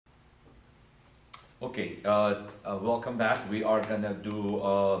Okay, welcome back. We are going to do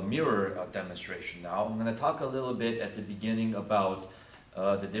a mirror demonstration now. I'm going to talk a little bit at the beginning about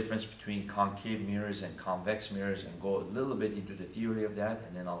the difference between concave mirrors and convex mirrors and go a little bit into the theory of that,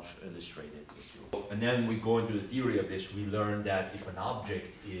 and then I'll illustrate it with you. And then we go into the theory of this. We learn that if an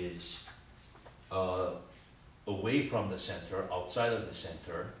object is away from the center, outside of the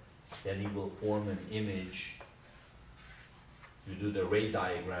center, then it will form an image. You do the ray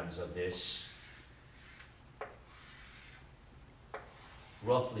diagrams of this.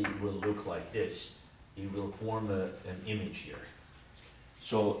 Roughly it will look like this. It will form an image here.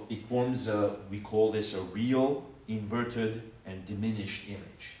 So it forms we call this a real, inverted, and diminished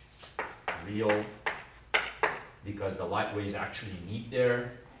image. Real, because the light rays actually meet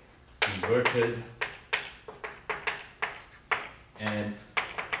there. Inverted, and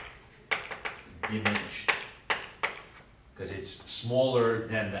diminished, because it's smaller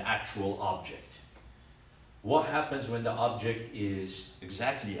than the actual object. What happens when the object is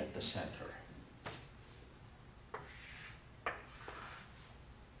exactly at the center?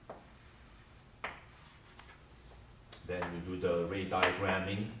 Then you do the ray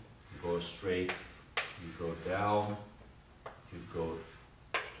diagramming. You go straight, you go down, you go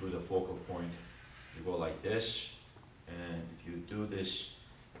through the focal point, you go like this. And if you do this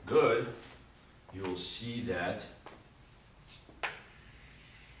good, you'll see that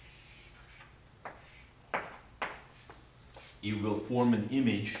it will form an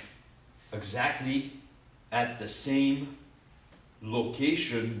image exactly at the same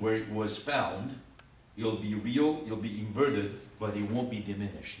location where it was found. It'll be real, it'll be inverted, but it won't be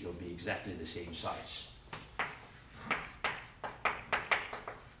diminished. It'll be exactly the same size.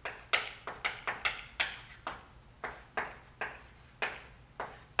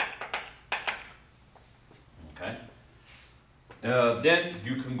 Okay. Then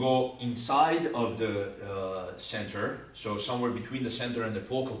you can go inside of the center, so somewhere between the center and the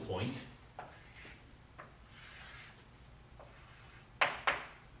focal point.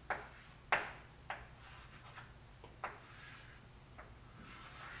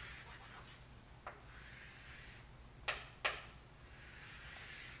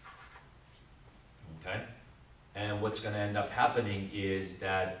 Okay, and what's going to end up happening is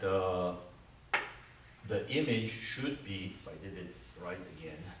that the image should be, if I did it right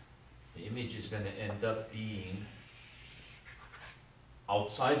again, the image is going to end up being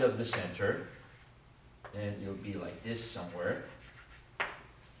outside of the center, and it'll be like this somewhere.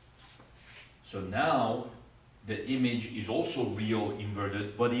 So now the image is also real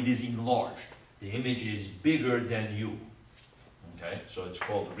inverted, but it is enlarged. The image is bigger than you. Okay, so it's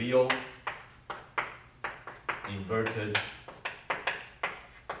called real, inverted,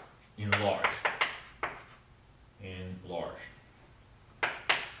 enlarged. Enlarged.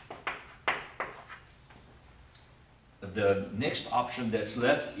 The next option that's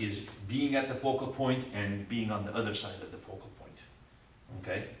left is being at the focal point and being on the other side of the focal point.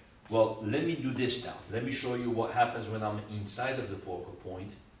 Okay? Well, let me do this now. Let me show you what happens when I'm inside of the focal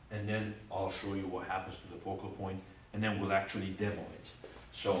point, and then I'll show you what happens to the focal point, and then we'll actually demo it.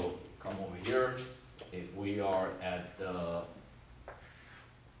 So, come over here. If we are at the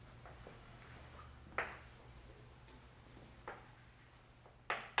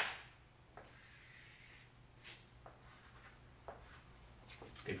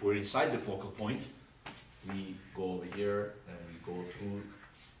if we're inside the focal point, we go over here and we go through,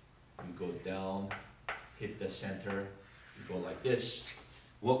 we go down, hit the center, we go like this.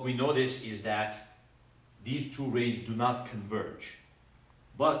 What we notice is that these two rays do not converge,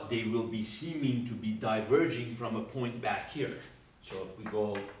 but they will be seeming to be diverging from a point back here. So if we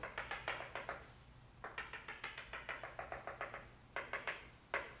go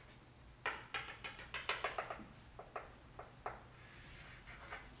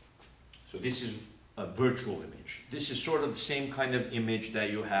so this is a virtual image. This is sort of the same kind of image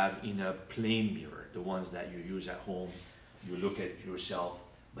that you have in a plane mirror, the ones that you use at home. You look at yourself,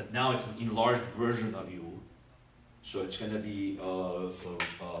 but now it's an enlarged version of you. So it's going to be a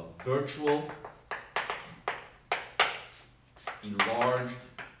virtual, enlarged.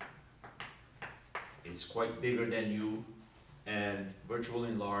 It's quite bigger than you, and virtual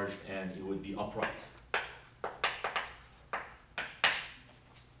enlarged, and it would be upright.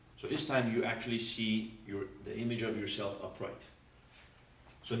 So this time you actually see the image of yourself upright.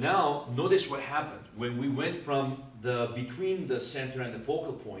 So now notice what happened. When we went from between the center and the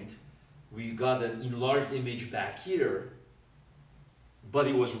focal point, we got an enlarged image back here, but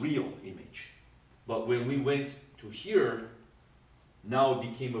it was real image. But when we went to here, now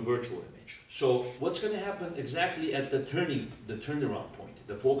it became a virtual image. So what's going to happen exactly at the turnaround point?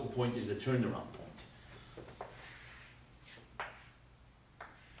 The focal point is the turnaround point.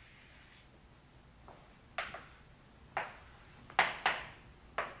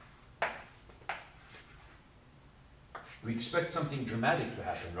 expect something dramatic to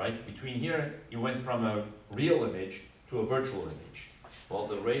happen, right? Between here, you went from a real image to a virtual image. Well,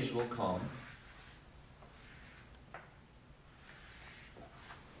 the rays will come.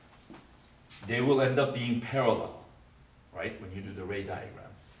 They will end up being parallel, right? When you do the ray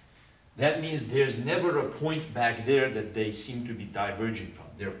diagram. That means there's never a point back there that they seem to be diverging from.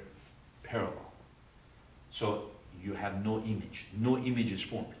 They're parallel. So you have no image. No image is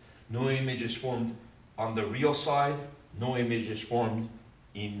formed. No image is formed on the real side. No image is formed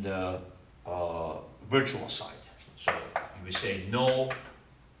in the virtual side. So you would say no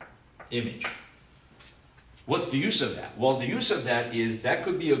image. What's the use of that? Well, the use of that is that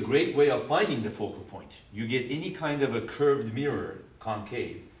could be a great way of finding the focal point. You get any kind of a curved mirror,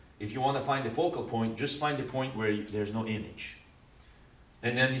 concave. If you want to find the focal point, just find the point where there's no image.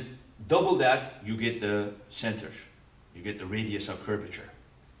 And then double that, you get the center. You get the radius of curvature.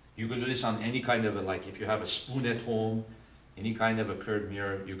 You can do this on any kind of like if you have a spoon at home, any kind of a curved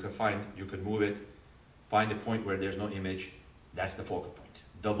mirror, you could move it, find the point where there's no image. That's the focal point.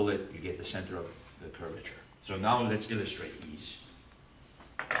 Double it, you get the center of the curvature. So now let's illustrate these.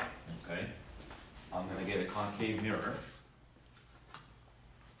 Okay, I'm going to get a concave mirror.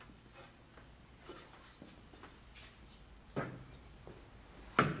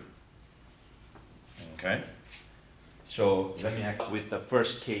 Okay, so let me act with the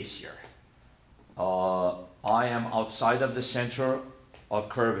first case here. I am outside of the center of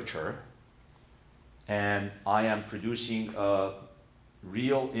curvature, and I am producing a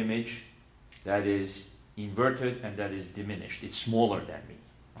real image that is inverted and that is diminished. It's smaller than me,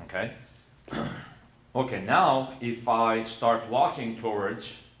 okay? Okay, now if I start walking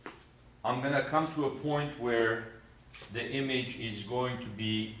towards, I'm gonna come to a point where the image is going to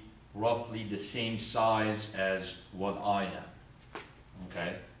be roughly the same size as what I am,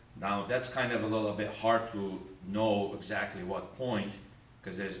 okay? Now that's kind of a little bit hard to know exactly what point,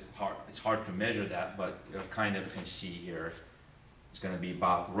 because it's hard to measure that, but you kind of can see here. It's going to be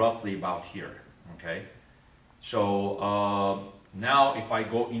roughly about here, okay? So now if I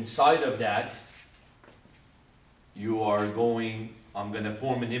go inside of that, I'm going to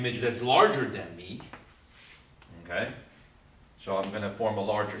form an image that's larger than me, okay? So I'm going to form a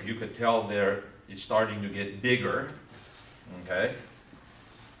larger, you could tell there it's starting to get bigger, okay?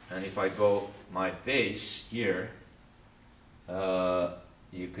 And if I go my face here,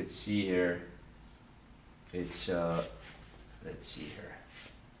 you could see here, it's, let's see here.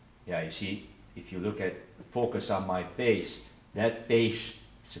 Yeah, you see, if you look at, focus on my face, that face,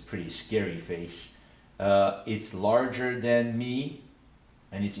 it's a pretty scary face. It's larger than me,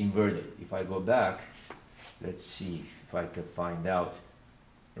 and it's inverted. If I go back, let's see if I can find out.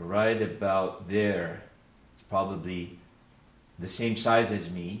 Right about there, it's probably the same size as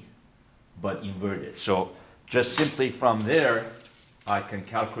me, but inverted. So just simply from there, I can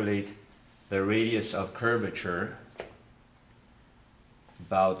calculate the radius of curvature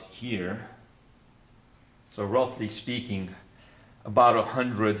about here. So roughly speaking, about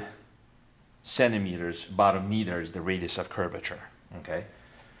 100 centimeters, about a meter is the radius of curvature, okay?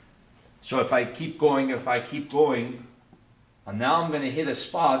 So if I keep going, and now I'm going to hit a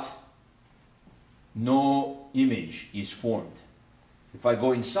spot, no image is formed. If I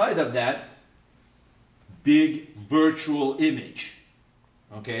go inside of that, big virtual image,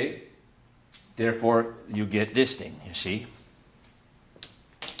 okay? Therefore, you get this thing, you see?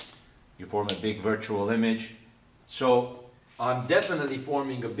 You form a big virtual image. So I'm definitely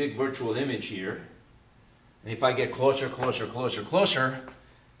forming a big virtual image here. And if I get closer, closer, closer, closer,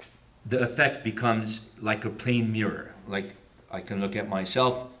 the effect becomes like a plane mirror. Like I can look at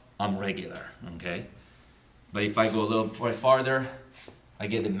myself, I'm regular, okay? But if I go a little bit farther, I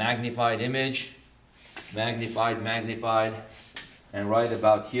get a magnified image, magnified, magnified, and right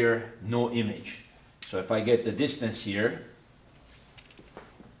about here, no image. So if I get the distance here,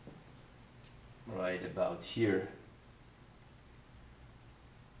 right about here,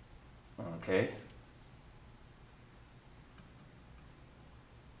 okay?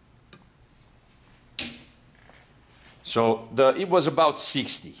 So it was about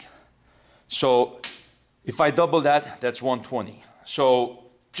 60. So if I double that, that's 120. So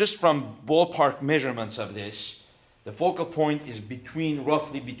just from ballpark measurements of this, the focal point is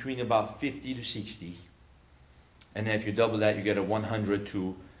roughly between about 50 to 60. And then if you double that, you get a 100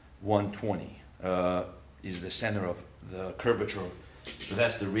 to 120 is the center of the curvature. So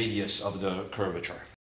that's the radius of the curvature.